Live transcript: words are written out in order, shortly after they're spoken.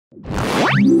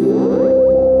Дни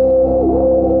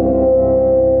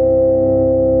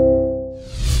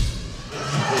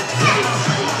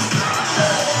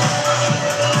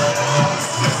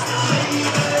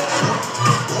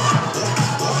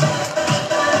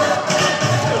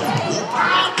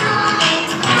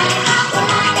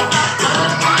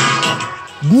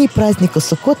праздника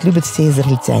Суккот любят все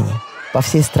израильтяне. По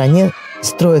всей стране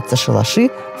строятся шалаши,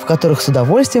 в которых с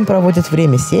удовольствием проводят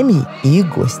время семьи и их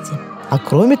гости. А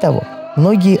кроме того,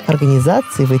 многие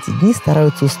организации в эти дни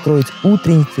стараются устроить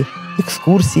утренники,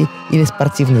 экскурсии или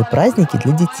спортивные праздники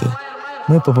для детей.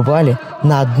 Мы побывали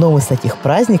на одном из таких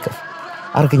праздников,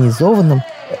 организованном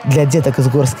для деток из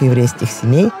горско-еврейских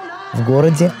семей в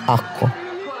городе Акко.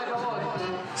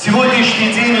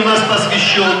 Сегодняшний день у нас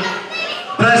посвящен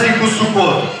празднику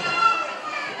Суккот.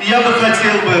 И я бы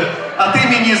хотел от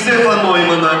имени Зефа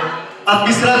Ноймана, от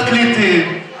Мисрат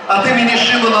Клиты, от имени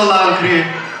Шимона Ланкри,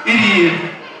 Ирии,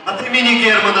 от имени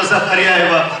Германа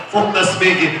Захаряева,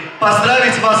 Фоптасмеги,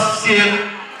 поздравить вас всех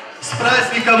с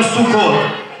праздником Суккот.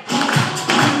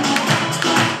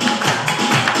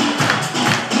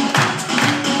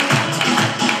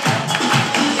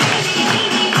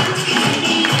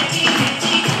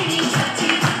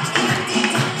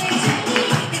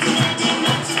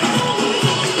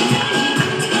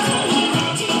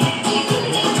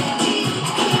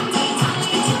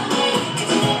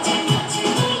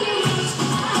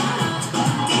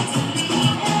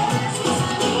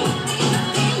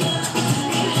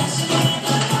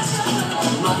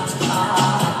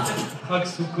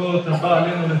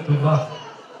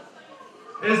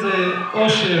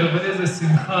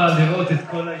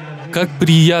 Как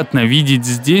приятно видеть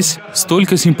здесь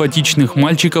столько симпатичных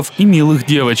мальчиков и милых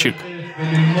девочек.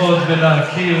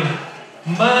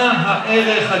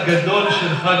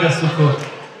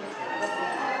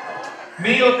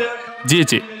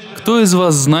 Дети, кто из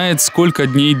вас знает, сколько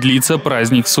дней длится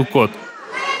праздник Суккот?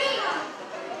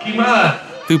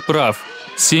 Ты прав,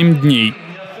 7 дней.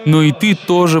 Но и ты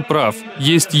тоже прав.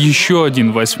 Есть еще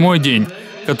один 8-й день,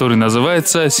 который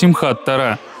называется Симхат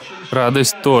Тора –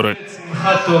 радость Торы.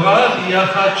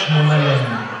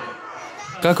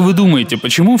 Как вы думаете,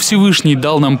 почему Всевышний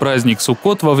дал нам праздник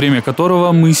Суккот, во время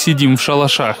которого мы сидим в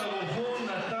шалашах?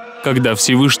 Когда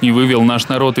Всевышний вывел наш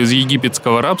народ из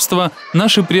египетского рабства,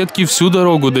 наши предки всю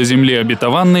дорогу до земли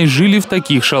обетованной жили в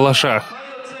таких шалашах.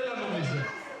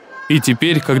 И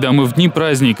теперь, когда мы в дни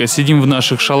праздника сидим в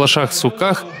наших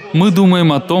шалашах-суках, мы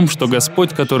думаем о том, что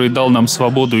Господь, который дал нам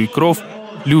свободу и кров,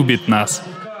 любит нас.